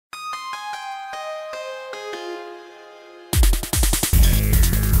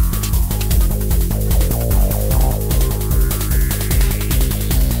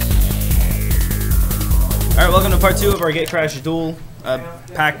part 2 of our GateCrash duel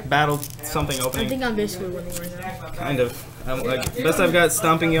pack battle something opening. I think I'm basically winning right now. Kind of. Like, best I've got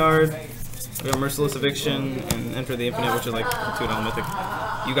Stomping Yard, I got Merciless Eviction, and Enter the Infinite, which is like $2 mythic.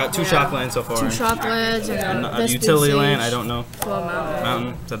 You got 2 Shocklands so far. 2 Shocklands and a utility land. I don't know. Well,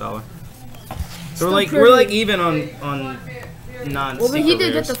 Mountain. It's $1. So we're like even on non. Well, but he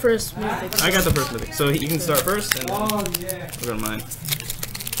did get the first mythic. I got the first mythic, so you can start first, and then we'll go to mine.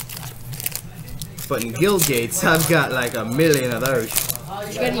 But in guild gates, I've got like a million of those.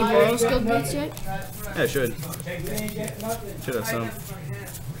 You got any Boros guild gates yet? Yeah, I should. Should have some.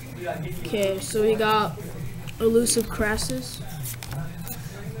 Okay, so we got Elusive Crassus,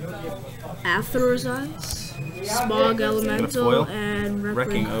 Aether's Eyes, Smog Elemental, and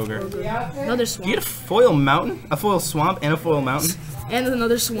Wrecking Ogre. Another swamp. You get a foil mountain, a foil swamp, and a foil mountain? And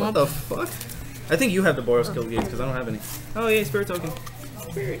another swamp. What the fuck? I think you have the Boros guild gates because I don't have any. Oh yeah, spirit token.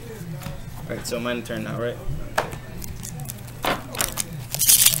 Spirit. Alright, so mine turn now, right?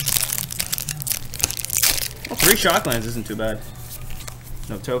 Well, 3 Shocklands isn't too bad.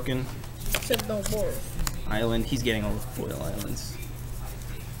 No token. Except no Boros. Island. He's getting all the foil islands.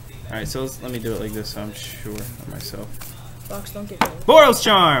 Alright, so let me do it like this so I'm sure of myself. Fox, don't get me. Boros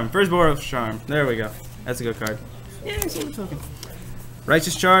Charm! First Boros Charm. There we go. That's a good card. Yeah, it's a token.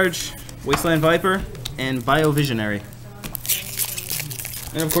 Righteous Charge, Wasteland Viper, and Biovisionary.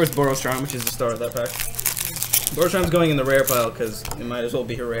 And of course Boros Charm, which is the star of that pack. Boros Charm's going in the rare pile because it might as well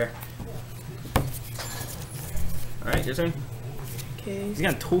be a rare. Alright, your turn. Okay. He's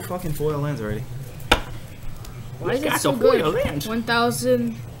got 2 fucking foil lands already. Why is it so good?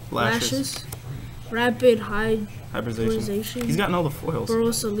 1,000 lashes. Rapid hybridization. He's gotten all the foils.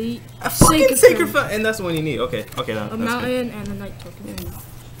 Boros Elite. A fucking Sacred Fire! And that's the one you need. Okay, okay, that's mountain good. and a night token.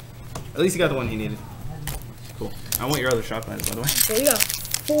 At least he got the one he needed. Cool. I want your other Shocklands, by the way. So we got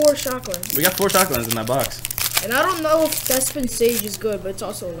 4 Shocklands. We got 4 Shocklands in that box. And I don't know if Despin Sage is good, but it's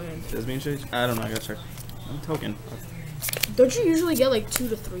also a land. Despin Sage? I don't know, I gotta check. I'm token. Don't you usually get like 2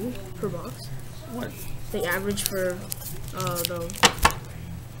 to 3 per box? What? The average for the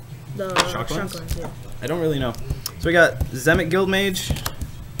Shocklands? Yeah. I don't really know. So we got Zemic Guildmage,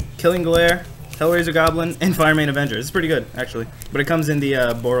 Killing Glare, Hellraiser Goblin, and Firemane Avenger. It's pretty good, actually. But it comes in the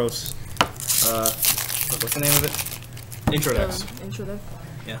Boros. What's the name of it? Intro decks. Intro deck?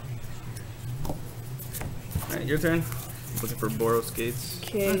 Yeah. Alright, your turn. Looking for Boros Gates.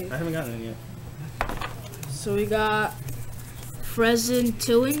 Okay. I haven't gotten any yet. So we got Frezen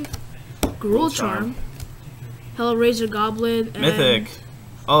Tilling, Gruul Charm, Hellraiser Goblin, and Mythic.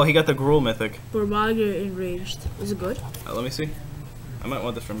 Oh, he got the Gruul Mythic. Borbaga Enraged. Is it good? Let me see. I might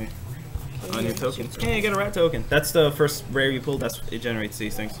want this from you. Okay, on your token. Hey, you get a rat token. That's the first rare you pulled. It generates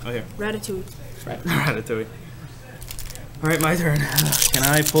these things. Oh, here. Ratatouille. Ratatouille. Alright, my turn. Can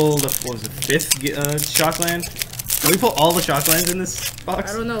I pull the, what was it, 5th Shockland? Can we pull all the Shocklands in this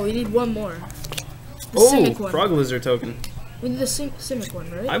box? I don't know. We need one more. The oh, Frog Lizard token. We need the Simic one,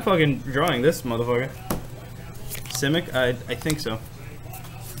 right? I'm fucking drawing this motherfucker. Simic? I think so.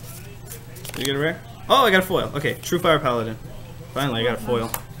 Did you get a rare? Oh, I got a foil. Okay, True Fire Paladin. Finally, I got a foil.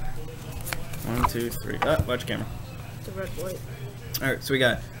 1, 2, 3. Ah, watch the camera. The red white. Alright, so we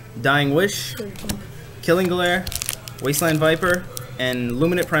got Dying Wish, Killing Glare, Wasteland Viper, and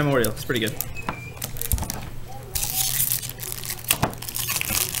Luminate Primordial. It's pretty good.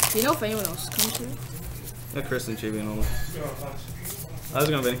 Do you know if anyone else comes here? Got Chris and Chibi and all that. How's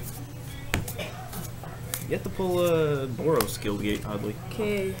it going, Benny? You have to pull a Boros Guild Gate, oddly.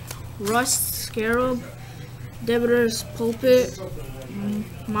 Okay. Rust Scarab, Debitor's Pulpit,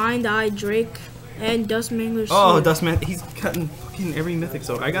 Mind Eye Drake, and Dustmangler's Oh, Dustmangler. He's gotten fucking every mythic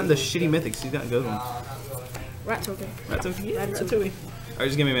so far. I gotten the shitty mythics. He's gotten good ones. Rat token. Rat token? Yeah, Ratatouille. Alright,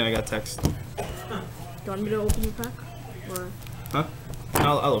 just give me a minute. I got text. Do you want me to open your pack? Or? Huh?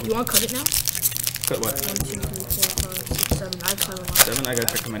 I'll open. You want to cut it now? Cut what? 1, 2, 3, 4, 5, 6, 7. I have 7 7? I gotta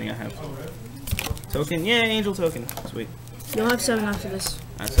check how many I have. Token? Yeah, Angel token. Sweet. You'll have 7 after this.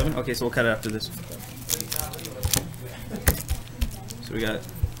 I have 7? Okay, so we'll cut it after this. So we got,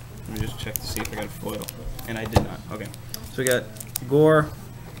 let me just check to see if I got a foil. And I did not. Okay. So we got Gore,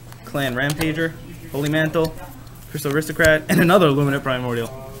 Clan Rampager, Holy Mantle, Crystal Aristocrat, and another Luminate Primordial.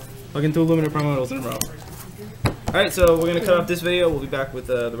 Fucking 2 Luminate Primordials in a row. Alright, so we're gonna cut off this video. We'll be back with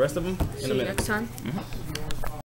the rest of them in a minute. See you next time.